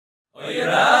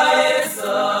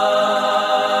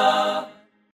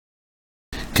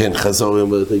כן, חזור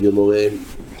אומרת הגמורה,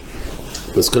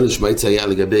 מסכון שמייץ היה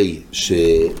לגבי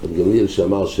שגמליאל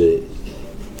שאמר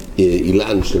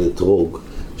שאילן של אתרוג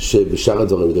שבשאר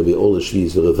הדברים לגבי אור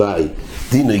לשביס ורבי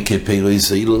דינוי כפירו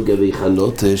ישראל לגבי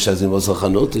חנותה, שזה מוסר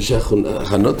חנותה,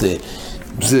 שהחנותה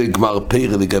זה גמר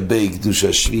פיר לגבי קדוש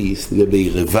השביס, לגבי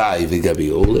רבי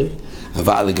ולגבי אורלה,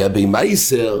 אבל לגבי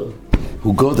מייסר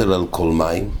הוא גודל על כל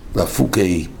מים,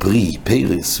 להפוקי פרי,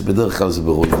 פירס, בדרך כלל זה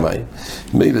ברוב מים.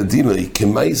 מילה דינוי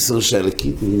כמייסר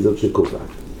שהלקית היא זאת שקובעת.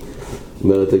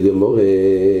 אומרת הגמורה,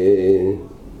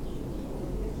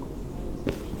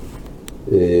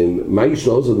 מה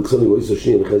ישנאו זאת דקסוני מויסר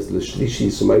שני נכנס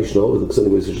לשלישיס, ומה ישנאו זאת דקסוני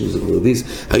מויסר שני זה גרדיס.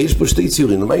 הרי יש פה שתי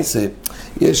ציורים, למה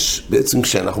יש בעצם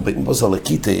כשאנחנו באים בוסר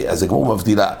לקיטה, אז הגמור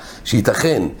מבדילה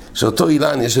שייתכן שאותו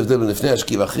אילן יש הבדל בין לפני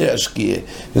השקיע ואחרי השקיע,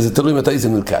 וזה תלוי מתי זה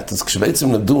נלקט. אז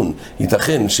כשבעצם נדון,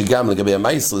 ייתכן שגם לגבי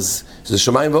המייסר זה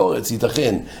שמיים ואורץ,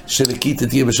 ייתכן שלקיטה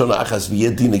תהיה בשון האחס ויהיה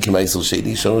דיני כמייסר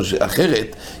שלי, שון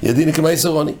אחרת יהיה דיני כמייסר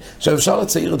רוני. עכשיו אפשר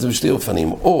לצייר את זה בשתי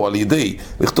אופנים, או על ידי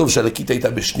לכתוב שהלקיטה הייתה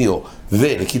בשניו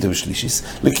ולקיטה בשלישיס.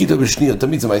 לקיטה בשניו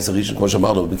תמיד זה מייסר ראשון כמו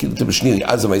שאמרנו, לקיטה בשניו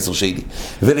אז זה מייסר שלי,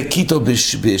 ולקיטה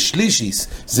בשלישיס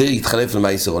זה יתחלף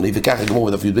למייסר רוני, וככה גמור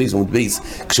בדף י' בייס ועמוד בייס,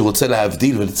 כשרוצה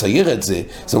להבדיל ולצייר את זה,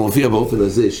 זה מופיע באופן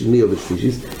הזה, שני או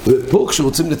בשלישיס, ופה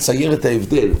כשרוצים לצייר את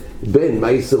ההבדל בין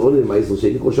מייסר רוני למייסר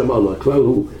שני, כמו שאמרנו, הכלל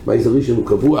הוא, מייסר ראשון הוא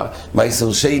קבוע,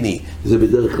 מייסר שני זה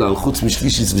בדרך כלל חוץ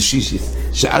משלישיס ושישיס,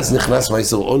 שאז נכנס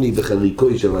מייסר רוני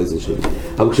בחליקוי של מייסר שני.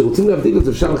 אבל כשרוצים להבדיל את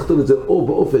זה, אפשר לכתוב את זה או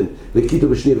באופן לקיטו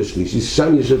בשני ושלישיס,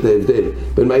 שם יש את ההבדל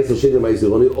בין מייסר שני למייסר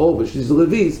רוני, או בשלישיס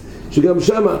ורביז, שגם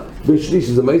שמה בשליש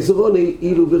זה מייסר רוני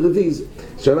אילו ורביז.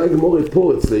 שאלה גמורה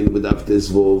פה אצלנו בדף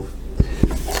תסבוב,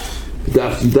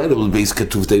 בדף י' אבל בייס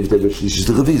כתוב את ההבדל בשליש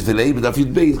זה רביז, ולאי בדף י'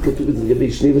 בייס כתוב את זה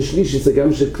לגבי שני ושליש, זה גם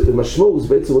שמשמעות זה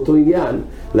בעצם אותו עניין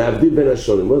להבדיל בין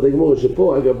השונים. אומרת הגמורה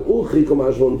שפה אגב הוא חריקו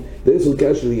משמון דייסון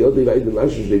קש להיות להיבאית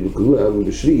במשהו שלי וכולם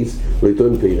בשביס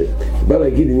ולטוען פרק. בא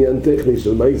להגיד עניין טכני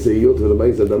של מייס היות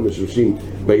ולמייס אדם משושים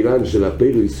באילן של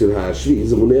הפרק של השביס,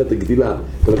 זה מונע את הגדילה,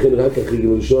 ולכן רק אחרי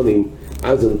גמול שונים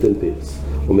אז זה נותן פרס.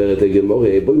 אומרת הגמורה,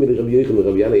 בואי מני רבי יוחנן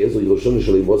ורבי ינאי עזר ראשון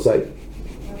של אימוסי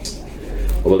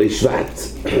אבל שבט,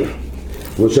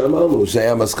 כמו שאמרנו,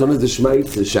 שהיה מסכונת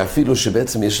דשמייץ, שאפילו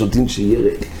שבעצם יש לו דין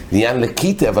שירק, עניין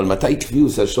לקיטה, אבל מתי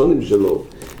קביעוס השונים שלו,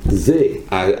 זה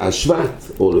השבט,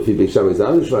 או לפי בית שמאי זה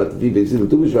השבט, לפי בית זיל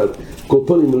וט"ו בשבט, כל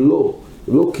פעמים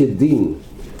לא כדין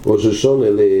ראש השונה,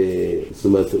 זאת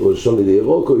אומרת, ראש השונה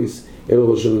לירוקויס, אלא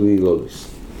ראש השונה לילולוס.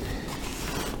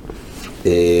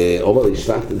 אומר לי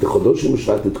שבט, בחודש הוא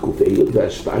שבט את תקופיות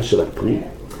וההשפעה של הפרי,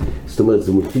 זאת אומרת,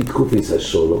 זה מולפי תקופיס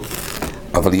השונו,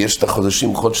 אבל יש את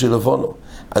החודשים חודשי לבונו.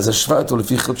 אז השבט הוא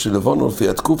לפי חודשי לבונו, לפי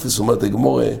התקופיס, אומרת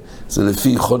הגמורה, זה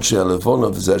לפי חודשי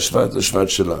הלבונו, וזה השבט, השבט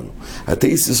שלנו.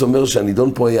 התאיסיס אומר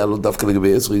שהנידון פה היה לא דווקא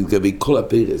לגבי עזר, לגבי כל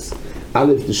הפרס.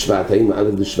 א' דשבט, האם א'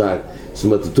 דשבט, זאת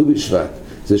אומרת, ט"ו בשבט,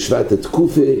 זה שבט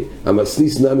התקופי,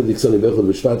 המסניס נמד לקסוני באחד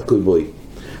בשבט כוי בוי.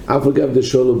 אף אגב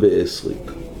דשולו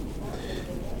בעשריק.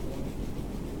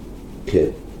 כן,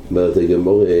 אומרת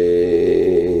הגמורה,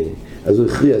 אז הוא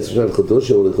הכריע את שנת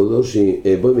חודשי, אבל לחודשי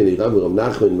בואי מנירם ורם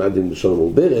נחמן מדין בשונו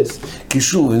מוברס, כי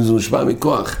שוב, אם זה מושפע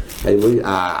מכוח,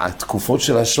 התקופות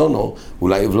של השונו,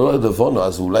 אולי לא לדבונו,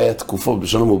 אז אולי התקופות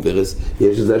בשונו מוברס,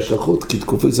 יש איזה השלכות, כי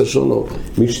תקופות השונו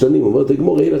משתנים, אומרת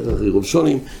הגמור, אין לך אחרי רוב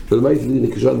שונים, ולמה יש לי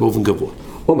נקשת באופן גבוה.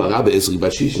 אומר רבי עשרי,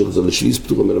 בהשיש נחזור לשביס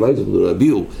פטור, מלמי זה פטור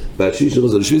לביאו, בהשיש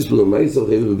נחזור לשביס פטור, מלמי זה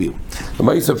חייב בביאו.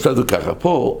 המי זה פשוט הוא ככה,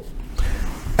 פה,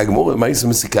 הגמור, המי זה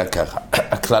מסיקה ככה,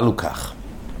 הכלל הוא כך.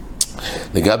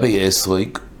 לגבי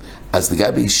עשריק, אז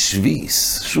לגבי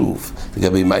שביס, שוב,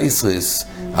 לגבי מייסרס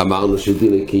אמרנו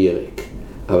שדיני כירק,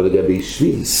 אבל לגבי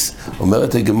שביס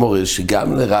אומרת הגמורה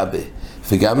שגם לרבי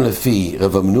וגם לפי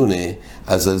רב אמנונה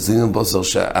אז על זינון בוסר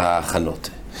ההכנות,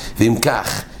 ואם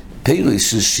כך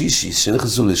פירוש של שישיס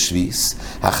שנכנסו לשביס,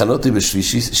 ההכנות היא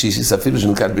בשביס, אפילו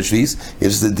שנקראת בשביס,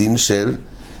 יש זה דין של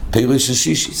פירוש של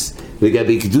שישיס.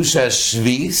 לגבי קדוש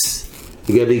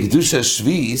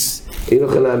השביס אינו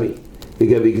חנמי.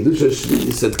 לגבי קדוש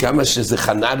השביס, עד כמה שזה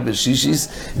חנן בשישיס,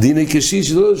 דיני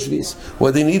כשיש לא שביס, הוא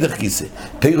הדין אידך כיסא.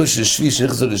 פירוש של שביס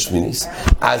שנכנסו לשמיניס,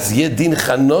 אז יהיה דין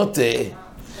חנותה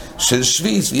של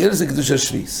שביס, ויהיה לזה קדוש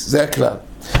השביס, זה הכלל.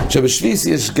 עכשיו בשביס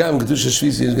יש גם קדוש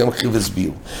השביס, יש גם חיבס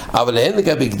ביור, אבל הן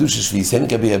לגבי קדוש השביס, הן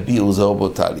לגבי הביור זה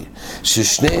אורבוטלי,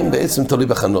 ששניהם בעצם תלוי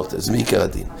בחנותה, זה מעיקר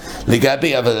הדין.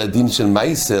 לגבי אבל הדין של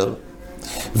מייסר,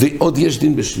 ועוד יש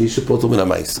דין בשביס שפוטר מן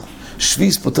המייסר.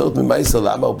 שביס פותרת ממייסר,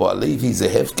 למה הוא בו הלוי, זה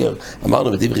הפקר.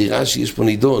 אמרנו בדברי רש"י, יש פה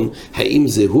נידון, האם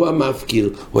זה הוא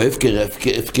המפקיר, או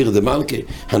הפקר דמלכה,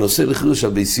 הנושא לחידוש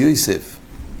על בייס יוסף.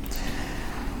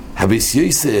 הביס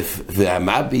יוסף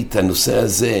והמביט, הנושא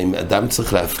הזה, אם אדם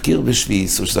צריך להפקיר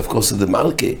בשביס, או שדווקא עושה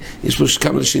דמלכה, יש פה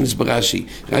כמה לשינס ברש"י.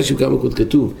 רש"י כמה קוד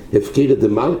כתוב, הפקיר את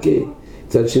דמלכה,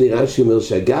 צד שני רש"י אומר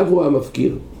שהגב הוא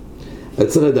המפקיר. אז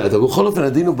צריך לדעת, אבל בכל אופן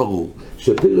הדין הוא ברור,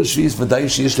 שפירוש שביס ודאי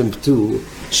שיש להם פטור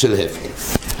של הפקר.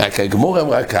 רק הגמור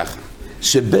אמרה כך,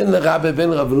 שבין לרבי בין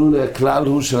רב נונה הכלל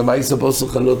הוא שלמייסה בוסר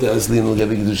חנות להזלין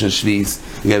לגבי קדוש השביס,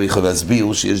 לגבי יכול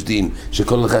להסביר שיש דין,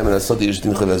 שכל לחיים מנסות יש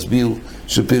דין יכול להסביר,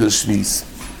 שפירוש שביס.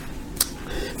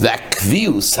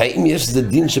 והקביוס, האם יש איזה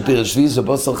דין שפירוש שביס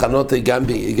ובוסר חנות גם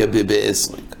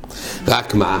בעשריק?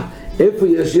 רק מה? איפה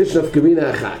יש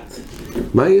נפקמינה אחת?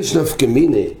 מה יש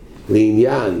נפקמינה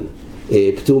לעניין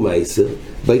פטור מייסר?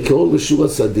 בעיקרון בשור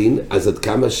הסדין, אז עד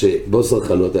כמה שבוסר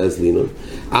חנות להזלינון,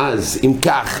 אז אם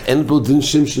כך אין בו דין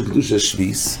שם של קדוש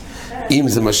השביס, אם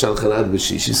זה משל חנת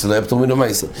בשישי, זה לא היה פטור מן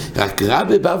המייסר. רק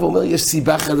רבי בא ואומר, יש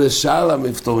סיבה חדשה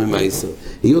למה פטור ממייסר.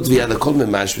 היות ויד הכל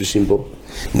ממש בשים בו,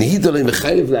 נהיד עליהם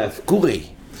מחייב להפקורי.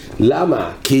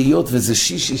 למה? כי היות וזה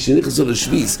שישי שנכנסו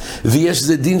לשביס, ויש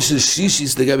זה דין של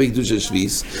שישיס לגבי קדוש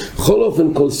השביס, בכל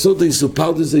אופן כל סודויס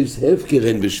ופרדויס הפקר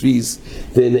הן בשביס,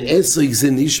 והן עשריק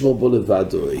זה נשמור בו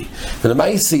לבדוי.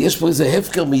 ולמעשה יש פה איזה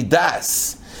הפקר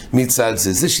מידס מצד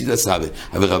זה שיטה סבא.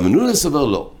 אבל רב נונס אומר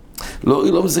לא. לא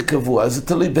אילום זה קבוע, זה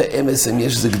תלוי באמס אם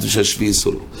יש איזה קדוש השביס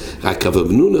או לא. רק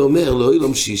רב נונה אומר לא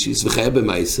אילום שישיס וחיה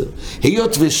במייסר.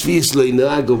 היות ושביס לא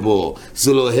ינהגו בו,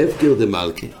 זה לא הפקר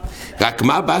דמלכה. רק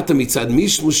מה באת מצד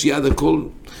מישמוש יד הכל?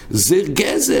 זה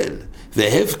גזל.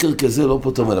 והפקר כזה לא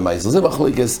פוטר מן המייסר. זה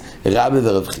מחלוקת רבי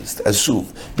ורב חיסדא. אז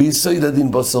שוב, ביסוד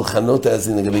הדין בוסר חנות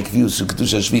האזין לגבי קביעוס של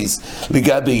קדוש השביס,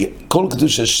 לגבי כל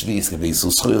קדוש השביס, לגבי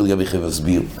איסור זכויות, לגבי חייב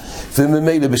סביר,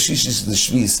 וממילא בשישיס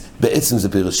לשביס, בעצם זה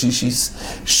פירוש שישיס,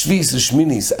 שביס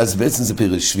לשמיניס, אז בעצם זה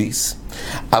פירוש שביס.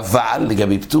 אבל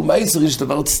לגבי פטור מייסר יש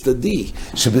דבר צדדי,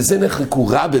 שבזה נחלקו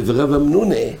רבי ורב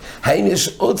אמנונה, האם יש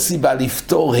עוד סיבה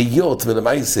לפתור היות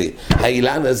ולמייסר,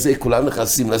 האילן הזה כולם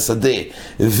נכנסים לשדה,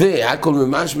 והכל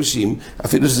ממש משים,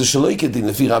 אפילו שזה שלא יקדין,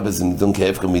 לפי רבי זה נידון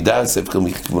כהפקר מידס, הפקר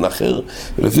מכיוון אחר,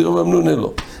 ולפי רב אמנונה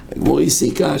לא. הגמור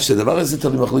הסיקה שהדבר הזה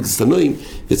תלוי מחלוקת תנועים,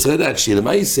 וצריך לדעת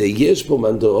שלמייסר יש פה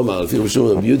מנדור אומר, לפי רבי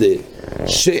רבי יהודה,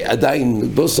 שעדיין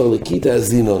בוסר לכיתה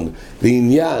הזינון,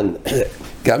 לעניין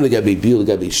גם לגבי ביר,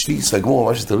 לגבי שביס, והגמור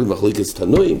ממש תלוי מחלוקת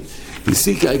תנועים,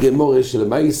 הסיקה הגמור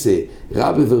שלמייסר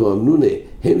רבי ורב אמנונה,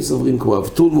 הם סוברים כמו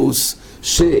אבטולמוס,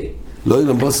 לא יהיה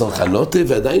להם בוסר חנותה,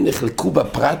 ועדיין נחלקו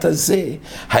בפרט הזה,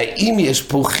 האם יש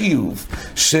פה חיוב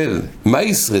של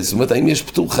מייסרס, זאת אומרת, האם יש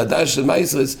פטור חדש של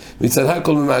מייסרס, מצד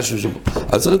הכל ממשהו שבו.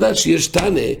 אז צריך לדעת שיש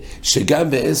תנא, שגם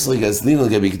בעשר גזלין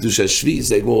לגבי קדוש השביס,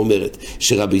 זה כמו אומרת,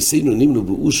 שרבי סיינו נמנו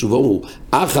באוש ובאמרו,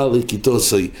 אחר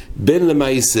לכיתוסוי, בין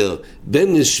למייסר,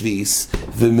 בין לשביס,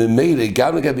 וממילא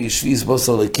גם לגבי שביס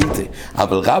בוסר לכיתה.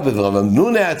 אבל רבי ורב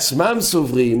אמנונה עצמם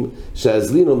סוברים,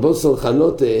 שהזלין בוסר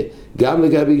חנותה, גם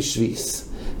לגבי שביס,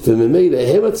 וממילא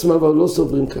הם עצמם אבל לא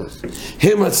סוברים כך.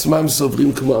 הם עצמם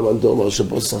סוברים כמו המנדומר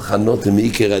שבוסר חנות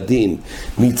מעיקר הדין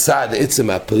מצד עצם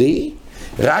הפרי,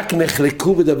 רק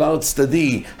נחלקו בדבר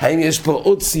צדדי, האם יש פה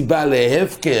עוד סיבה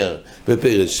להפקר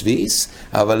בפרש שביס,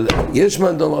 אבל יש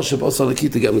מנדומר שבוסר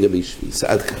לכיתה גם לגבי שביס.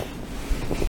 עד כאן.